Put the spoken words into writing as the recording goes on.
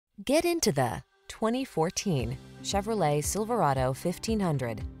Get into the 2014 Chevrolet Silverado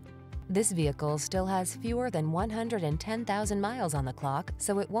 1500. This vehicle still has fewer than 110,000 miles on the clock,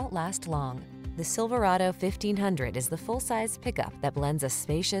 so it won't last long. The Silverado 1500 is the full-size pickup that blends a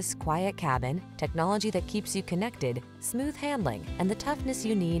spacious, quiet cabin, technology that keeps you connected, smooth handling, and the toughness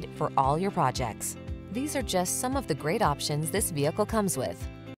you need for all your projects. These are just some of the great options this vehicle comes with: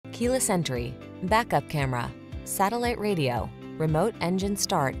 keyless entry, backup camera, satellite radio, remote engine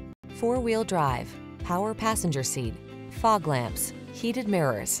start, four-wheel drive, power passenger seat, fog lamps, heated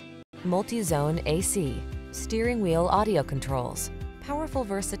mirrors, multi-zone AC, steering wheel audio controls. Powerful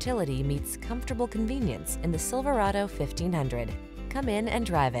versatility meets comfortable convenience in the Silverado 1500. Come in and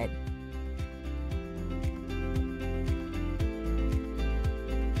drive it.